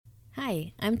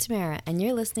Hi, I'm Tamara, and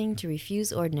you're listening to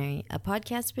Refuse Ordinary, a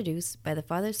podcast produced by the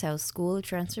Father's House School of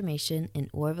Transformation in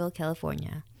Oroville,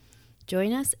 California.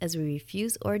 Join us as we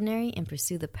refuse ordinary and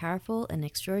pursue the powerful and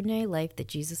extraordinary life that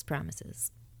Jesus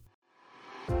promises.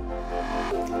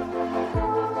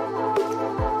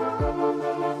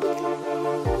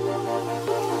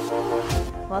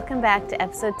 Welcome back to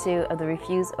episode 2 of the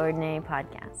Refuse Ordinary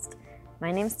podcast.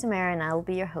 My name's Tamara, and I will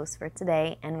be your host for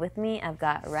today. And with me, I've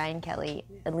got Ryan Kelly,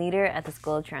 a leader at the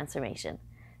School of Transformation.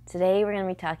 Today, we're going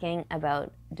to be talking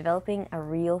about developing a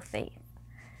real faith.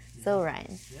 So,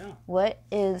 Ryan,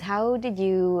 how did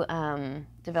you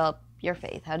develop your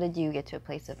faith? How did you get to a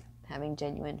place of having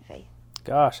genuine faith?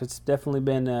 Gosh, it's definitely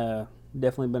been a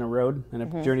road and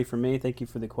a journey for me. Thank you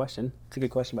for the question. It's a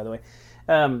good question, by the way.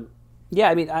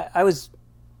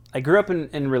 I grew up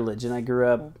in religion. I grew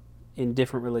up in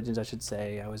different religions, I should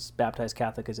say. I was baptized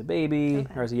Catholic as a baby,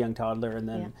 or as a young toddler, and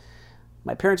then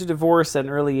my parents were divorced at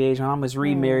an early age. My mom was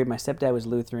remarried. My stepdad was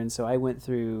Lutheran, so I went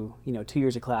through 2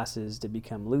 years of classes to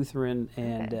become Lutheran.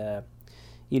 And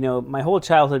my whole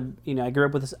childhood, I grew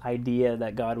up with this idea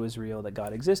that God was real, that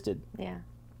God existed. Yeah.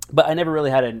 But I never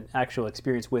really had an actual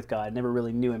experience with God. I never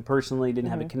really knew him personally, didn't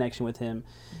have a connection with him.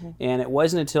 And it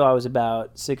wasn't until I was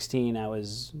about 16, I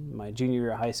was my junior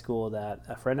year of high school, that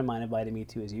a friend of mine invited me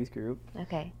to his youth group.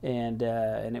 Okay. And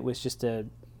it was just a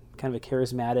kind of a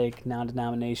charismatic,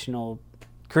 non-denominational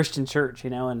Christian church,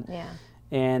 and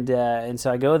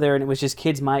so I go there, and it was just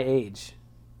kids my age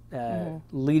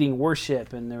leading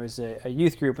worship, and there was a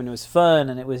youth group, and it was fun,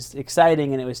 and it was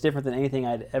exciting, and it was different than anything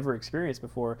I'd ever experienced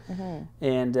before.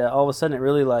 And all of a sudden, it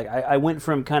really I went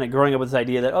from kind of growing up with this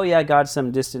idea that, God's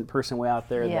some distant person way out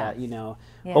there that,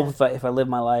 hope if I live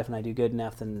my life and I do good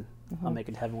enough, then I'll make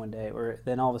it to heaven one day. Or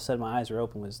then all of a sudden my eyes were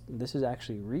open, this is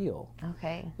actually real.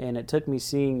 Okay. And it took me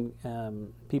seeing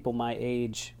people my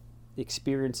age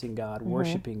experiencing God,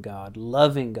 worshiping God,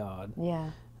 loving God. Yeah.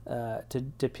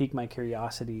 To pique my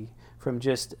curiosity from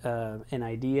just an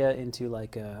idea into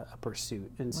like a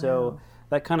pursuit. And so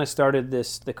that kind of started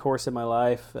the course of my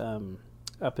life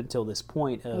up until this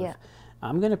point of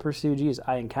I'm going to pursue Jesus.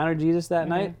 I encountered Jesus that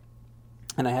night,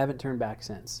 and I haven't turned back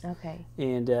since. Okay.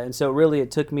 And so really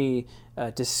it took me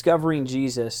discovering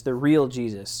Jesus, the real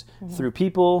Jesus, through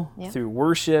people, through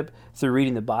worship, through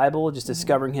reading the Bible, just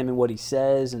discovering him and what he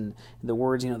says, and the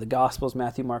words, the Gospels,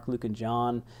 Matthew, Mark, Luke, and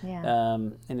John. Yeah.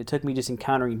 And it took me just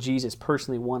encountering Jesus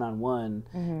personally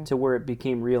one-on-one to where it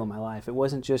became real in my life. It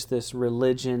wasn't just this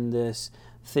religion, this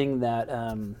thing that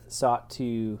sought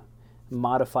to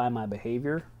modify my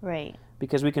behavior. Right.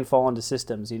 Because we can fall into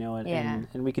systems, and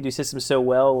we can do systems so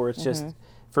well where it's just,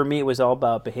 for me, it was all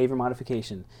about behavior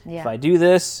modification. Yeah. If I do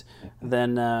this,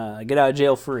 then I get out of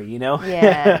jail free,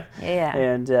 Yeah, yeah.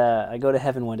 And I go to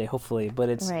heaven one day, hopefully. But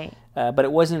but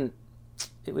it wasn't.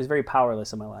 It was very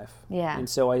powerless in my life. Yeah. And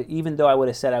so even though I would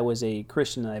have said I was a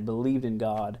Christian and I believed in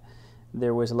God,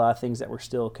 there was a lot of things that were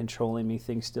still controlling me,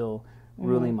 things still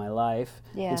ruling my life.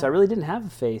 Yeah. And so I really didn't have a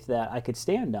faith that I could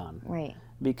stand on. Right.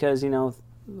 Because,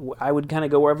 I would kind of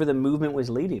go wherever the movement was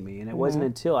leading me. And it wasn't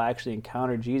until I actually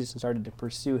encountered Jesus and started to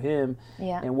pursue him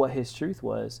and what his truth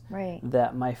was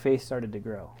that my faith started to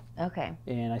grow. Okay.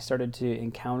 And I started to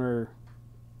encounter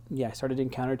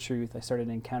truth. I started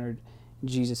to encounter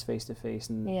Jesus face to face.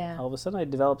 And all of a sudden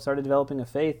I started developing a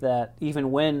faith that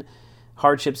even when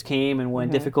hardships came and when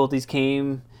difficulties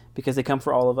came, because they come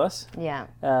for all of us,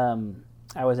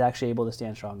 I was actually able to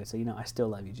stand strong and say, I still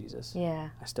love you, Jesus. Yeah.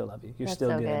 I still love you. You're still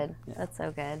good. Yeah. That's so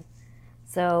good.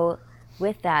 So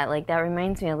with that, that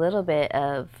reminds me a little bit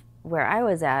of where I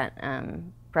was at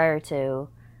prior to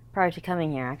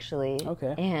coming here, actually.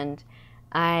 Okay. And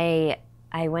I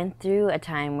went through a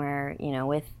time where,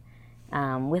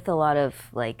 with a lot of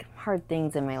hard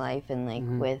things in my life,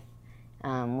 and with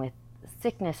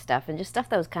sickness stuff and just stuff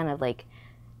that was kind of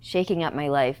shaking up my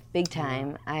life big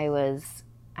time.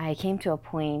 I came to a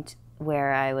point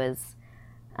where I was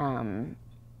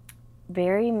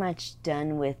very much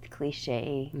done with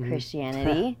cliche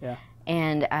Christianity. Yeah.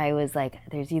 And I was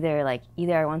there's either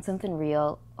I want something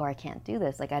real or I can't do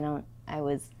this. I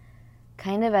was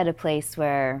kind of at a place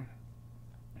where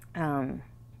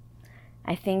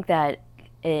I think that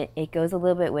it goes a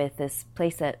little bit with this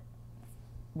place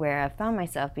where I found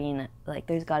myself being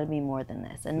there's got to be more than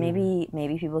this. And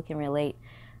maybe people can relate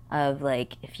of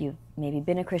if you've maybe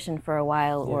been a Christian for a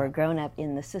while or grown up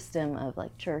in the system of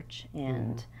church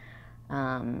and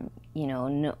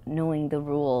knowing the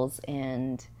rules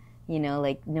and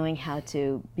knowing how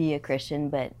to be a Christian,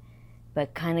 but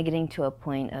kind of getting to a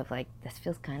point of this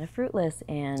feels kind of fruitless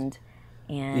and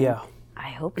I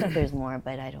hope that there's more,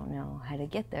 but I don't know how to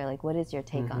get there. What is your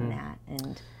take on that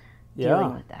and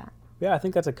dealing with that? Yeah, I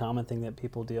think that's a common thing that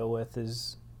people deal with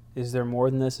is there more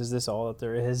than this? Is this all that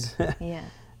there is? Yeah.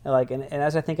 Like, and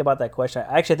as I think about that question,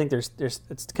 I actually think there's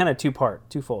it's kind of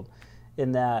twofold,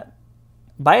 in that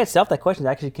by itself, that question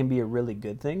actually can be a really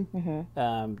good thing,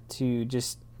 to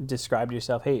just describe to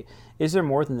yourself, hey, is there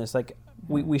more than this? Like,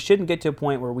 we shouldn't get to a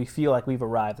point where we feel like we've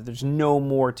arrived, that there's no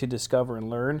more to discover and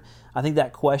learn. I think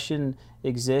that question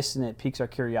exists and it piques our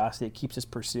curiosity. It keeps us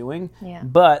pursuing. Yeah.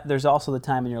 But there's also the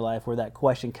time in your life where that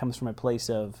question comes from a place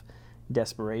of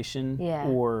desperation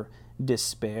or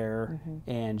despair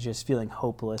and just feeling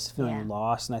hopeless, feeling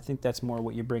lost. And I think that's more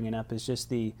what you're bringing up is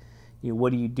just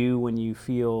what do you do when you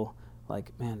feel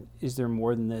like, man, is there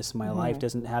more than this? My life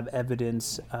doesn't have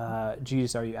evidence.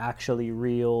 Jesus, are you actually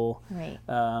real? Right.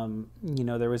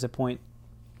 There was a point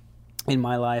in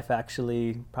my life,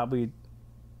 actually, probably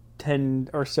 10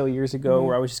 or so years ago,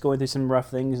 where I was just going through some rough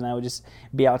things, and I would just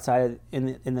be outside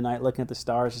in the night looking at the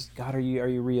stars. Just, God, are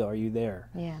you real? Are you there?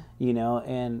 Yeah.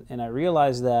 And I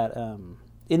realized that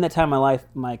in that time of my life,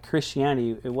 my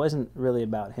Christianity, it wasn't really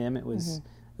about Him. It was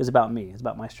about me. It's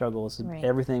about my struggles. Right.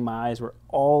 Everything. My eyes were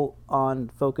all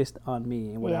focused on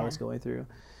me and what I was going through.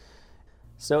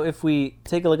 So if we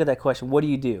take a look at that question, what do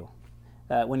you do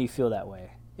when you feel that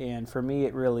way? And for me,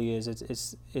 it really is.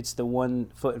 It's the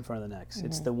one foot in front of the next.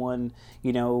 It's the one.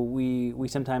 We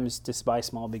sometimes despise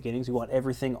small beginnings. We want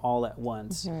everything all at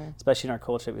once, especially in our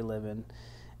culture that we live in.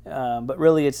 But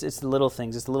really, it's the little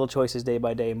things. It's the little choices day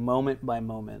by day, moment by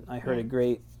moment. I heard a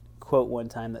great quote one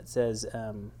time that says,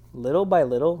 little by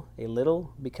little, a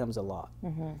little becomes a lot.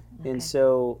 Okay. And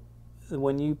so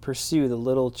when you pursue the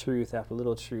little truth after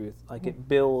little truth, like it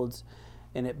builds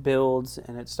and it builds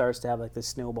and it starts to have like this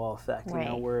snowball effect,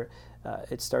 where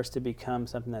it starts to become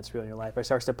something that's real in your life. It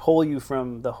starts to pull you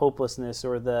from the hopelessness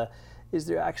or is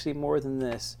there actually more than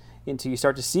this, into you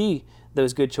start to see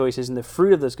those good choices and the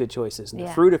fruit of those good choices and the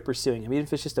fruit of pursuing them, even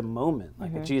if it's just a moment,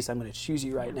 like, Jesus, I'm going to choose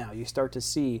you right now. You start to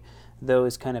see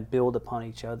those kind of build upon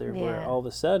each other, where all of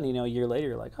a sudden, a year later,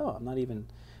 you're like, oh, I'm not even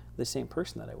the same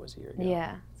person that I was a year ago.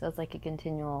 Yeah, so it's like a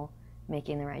continual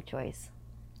making the right choice.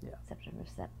 Yeah.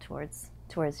 Step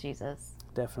towards Jesus.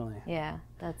 Definitely. Yeah,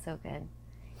 that's so good.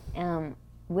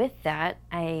 With that,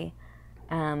 I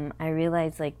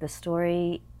realized, like, the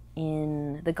story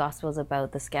in the Gospels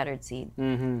about the scattered seed.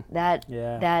 That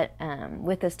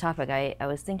with this topic, I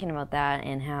was thinking about that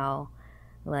and how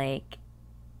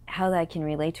that can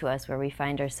relate to us, where we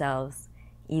find ourselves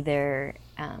either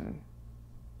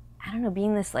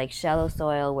being this like shallow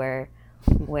soil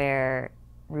where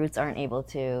roots aren't able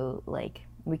to, like,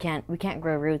 we can't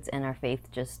grow roots, and our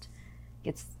faith just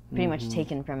gets pretty much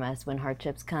taken from us when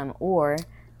hardships come, or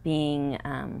being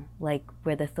like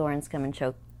where the thorns come and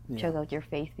choke out your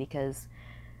faith, because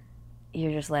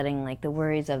you're just letting, like, the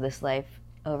worries of this life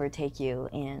overtake you,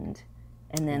 and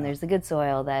then there's the good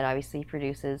soil that obviously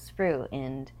produces fruit.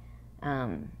 And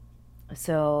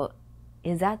so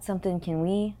is that something,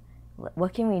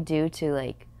 what can we do to,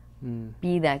 like,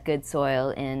 be that good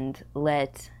soil and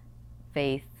let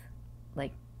faith,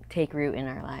 like, take root in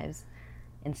our lives,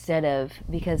 instead of,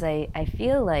 because I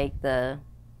feel like the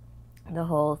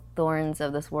whole thorns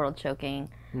of this world choking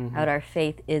out our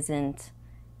faith isn't,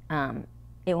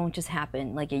 it won't just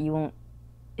happen. Like,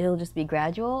 it'll just be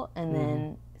gradual, and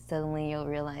then suddenly you'll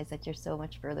realize that you're so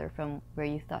much further from where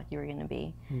you thought you were going to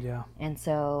be. Yeah. And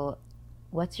so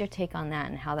what's your take on that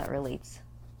and how that relates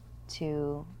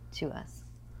to us?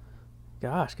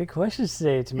 Gosh, good questions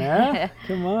today, Tamara.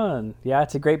 Come on. Yeah,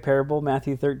 it's a great parable,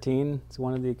 Matthew 13. It's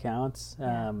one of the accounts.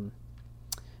 And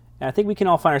I think we can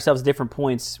all find ourselves at different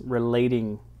points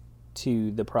relating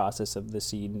to the process of the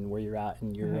seed and where you're at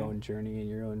in your own journey and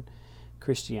your own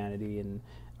Christianity. And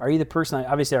are you the person,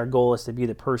 obviously our goal is to be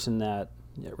the person that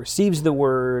receives the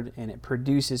word and it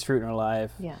produces fruit in our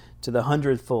life to the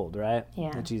 100-fold, right?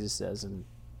 Yeah. That Jesus says. And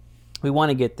we want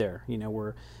to get there.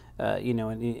 We're,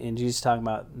 and Jesus is talking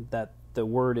about that the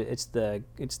word, it's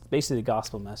basically the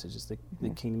gospel message. It's the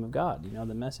kingdom of God,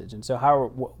 the message. And so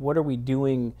what are we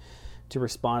doing to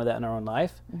respond to that in our own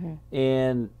life?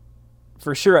 And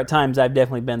for sure, at times, I've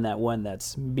definitely been that one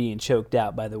that's being choked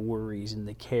out by the worries and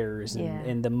the cares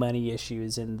and the money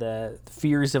issues and the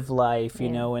fears of life,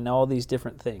 and all these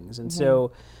different things. And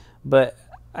so, but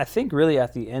I think really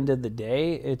at the end of the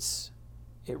day, it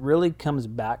really comes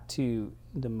back to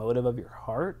the motive of your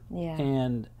heart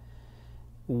and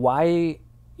why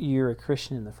you're a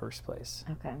Christian in the first place.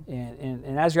 Okay.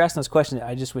 And as you're asking this question,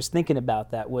 I just was thinking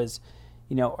about that was,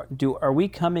 are we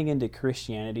coming into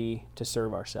Christianity to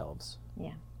serve ourselves?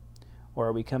 Yeah. Or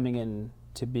are we coming in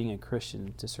to being a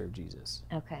Christian to serve Jesus?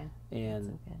 Okay.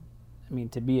 And I mean,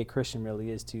 to be a Christian really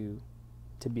is to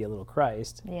to be a little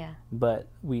Christ. Yeah. But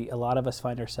a lot of us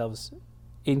find ourselves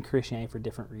in Christianity for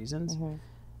different reasons.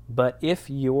 But if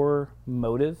your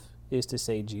motive is to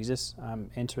say, Jesus,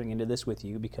 I'm entering into this with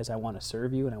you because I want to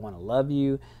serve you and I want to love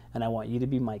you and I want you to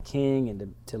be my king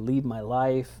and to lead my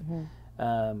life,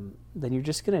 then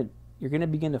you're gonna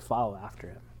begin to follow after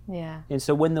him. Yeah. And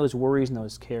so when those worries and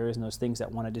those cares and those things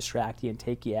that want to distract you and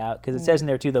take you out, because it says in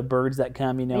there too, the birds that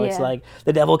come, it's like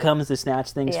the devil comes to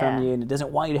snatch things from you, and it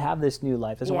doesn't want you to have this new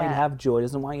life, doesn't want you to have joy,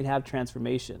 doesn't want you to have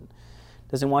transformation,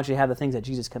 doesn't want you to have the things that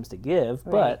Jesus comes to give.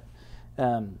 Right.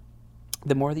 But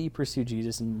the more that you pursue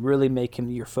Jesus and really make him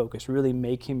your focus, really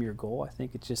make him your goal, I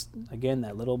think it's just, again,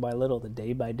 that little by little, the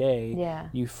day by day,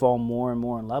 you fall more and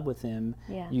more in love with him.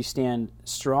 Yeah. You stand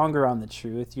stronger on the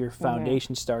truth. Your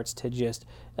foundation starts to just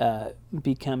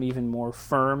become even more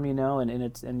firm,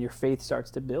 and your faith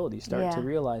starts to build. You start to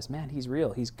realize, man, he's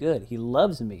real. He's good. He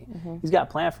loves me. He's got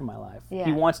a plan for my life. Yeah.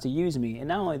 He wants to use me. And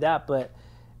not only that, but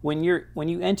when you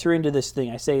enter into this thing,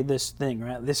 I say this thing,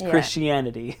 right? This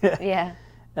Christianity.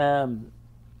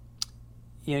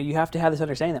 You have to have this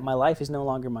understanding that my life is no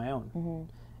longer my own.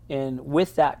 And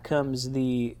with that comes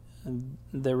the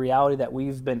reality that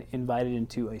we've been invited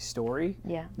into a story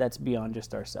that's beyond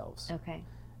just ourselves. Okay.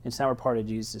 And so now we're part of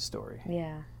Jesus' story.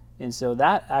 Yeah. And so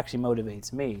that actually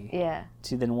motivates me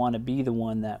to then want to be the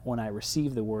one that when I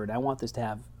receive the word, I want this to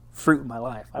have fruit in my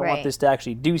life. I want this to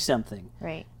actually do something.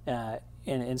 Right.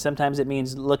 And sometimes it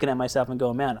means looking at myself and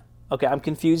going, man, okay, I'm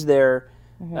confused there.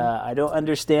 I don't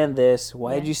understand this.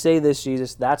 Why did you say this,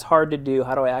 Jesus? That's hard to do.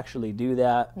 How do I actually do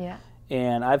that? Yeah.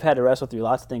 And I've had to wrestle through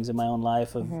lots of things in my own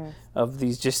life of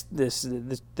these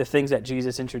the things that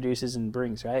Jesus introduces and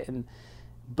brings, right?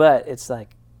 But it's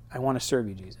like, I want to serve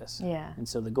you, Jesus. Yeah. And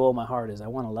so the goal of my heart is I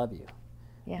want to love you.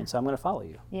 Yeah. And so I'm going to follow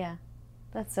you. Yeah.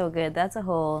 That's so good. That's a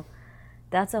whole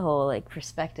like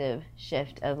perspective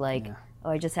shift of like,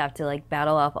 I just have to like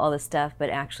battle off all this stuff, but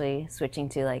actually switching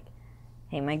to like,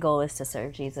 hey, my goal is to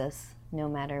serve Jesus no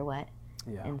matter what.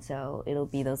 Yeah. And so it'll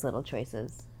be those little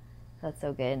choices. That's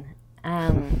so good.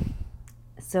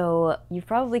 So you've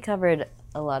probably covered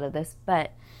a lot of this,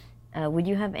 but would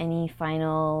you have any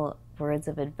final words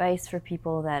of advice for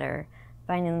people that are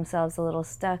finding themselves a little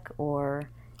stuck or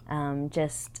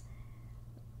just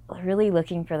really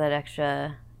looking for that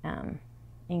extra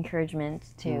encouragement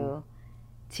to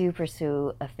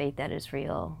pursue a faith that is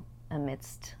real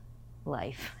amidst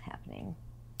life happening?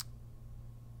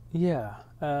 Yeah.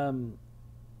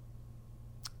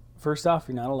 First off,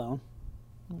 you're not alone.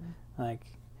 Like,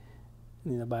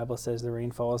 the Bible says the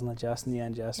rain falls on the just and the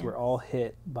unjust. Yes. We're all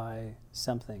hit by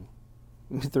something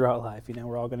throughout life.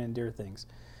 We're all going to endure things.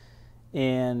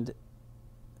 And,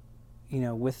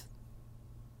 with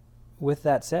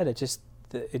that said,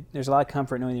 there's a lot of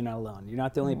comfort knowing you're not alone. You're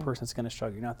not the only person that's going to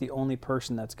struggle. You're not the only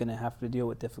person that's going to have to deal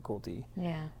with difficulty.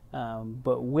 Yeah.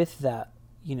 But with that,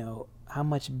 how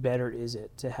much better is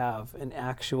it to have an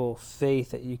actual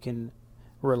faith that you can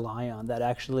rely on, that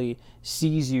actually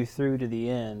sees you through to the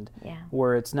end,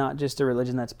 where it's not just a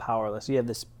religion that's powerless. You have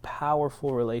this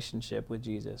powerful relationship with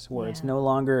Jesus where it's no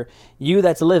longer you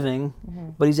that's living,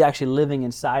 but he's actually living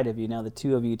inside of you. Now the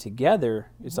two of you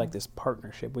together, it's like this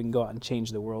partnership. We can go out and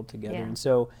change the world together. And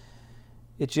so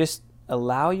it just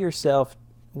allow yourself,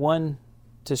 one,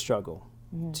 to struggle,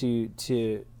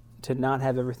 to not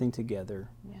have everything together,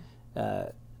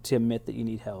 to admit that you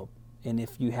need help. And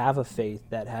if you have a faith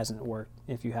that hasn't worked,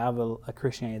 if you have a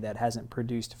Christianity that hasn't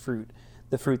produced fruit,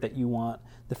 the fruit that you want,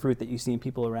 the fruit that you see in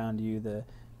people around you, the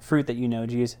fruit that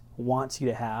Jesus wants you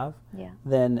to have,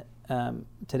 then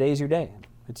today's your day.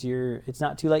 It's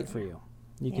not too late for you.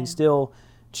 You can still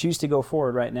choose to go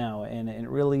forward right now. And it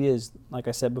really is, like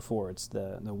I said before, it's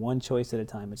the one choice at a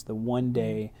time. It's the one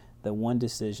day, the one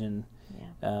decision.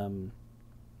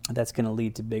 That's going to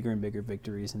lead to bigger and bigger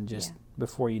victories. And just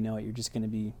before you know it, you're just going to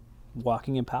be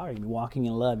walking in power. You're going to be walking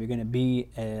in love. You're going to be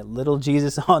a little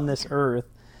Jesus on this earth.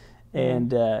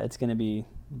 And it's going to be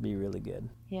really good.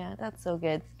 Yeah, that's so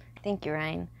good. Thank you,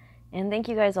 Ryan. And thank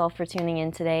you guys all for tuning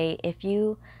in today. If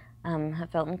you have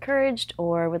felt encouraged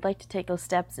or would like to take those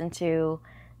steps into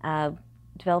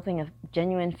developing a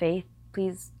genuine faith,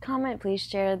 please comment, please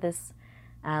share this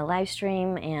live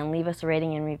stream, and leave us a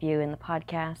rating and review in the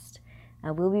podcast.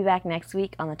 We'll be back next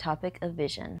week on the topic of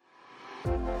vision.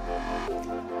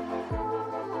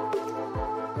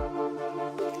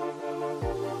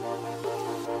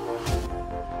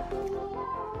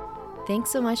 Thanks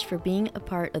so much for being a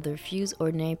part of the Refuse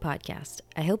Ordinary podcast.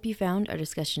 I hope you found our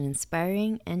discussion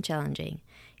inspiring and challenging.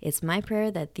 It's my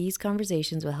prayer that these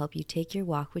conversations will help you take your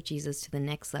walk with Jesus to the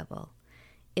next level.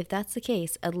 If that's the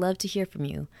case, I'd love to hear from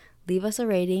you. Leave us a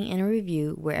rating and a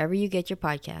review wherever you get your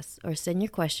podcasts, or send your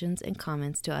questions and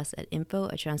comments to us at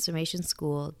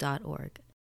info@transformationschool.org.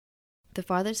 The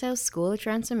Father's House School of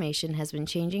Transformation has been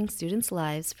changing students'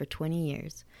 lives for 20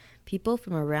 years. People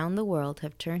from around the world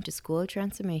have turned to School of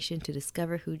Transformation to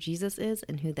discover who Jesus is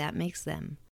and who that makes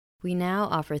them. We now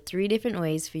offer 3 different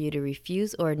ways for you to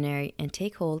refuse ordinary and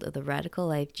take hold of the radical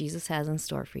life Jesus has in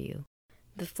store for you.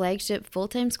 The flagship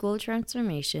full-time School of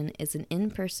Transformation is an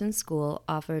in-person school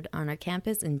offered on our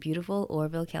campus in beautiful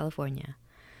Oroville, California.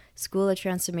 School of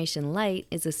Transformation Light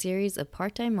is a series of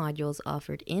part-time modules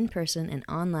offered in person and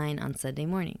online on Sunday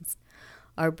mornings.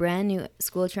 Our brand new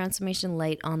School of Transformation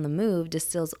Light on the Move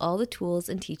distills all the tools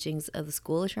and teachings of the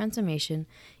School of Transformation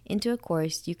into a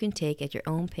course you can take at your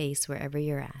own pace wherever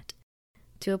you're at.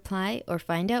 To apply or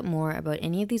find out more about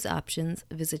any of these options,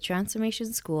 visit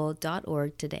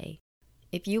transformationschool.org today.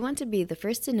 If you want to be the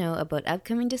first to know about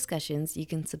upcoming discussions, you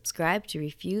can subscribe to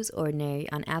Refuse Ordinary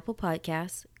on Apple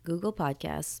Podcasts, Google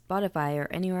Podcasts, Spotify,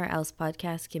 or anywhere else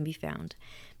podcasts can be found.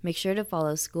 Make sure to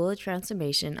follow School of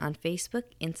Transformation on Facebook,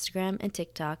 Instagram, and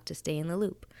TikTok to stay in the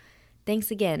loop.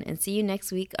 Thanks again, and see you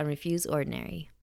next week on Refuse Ordinary.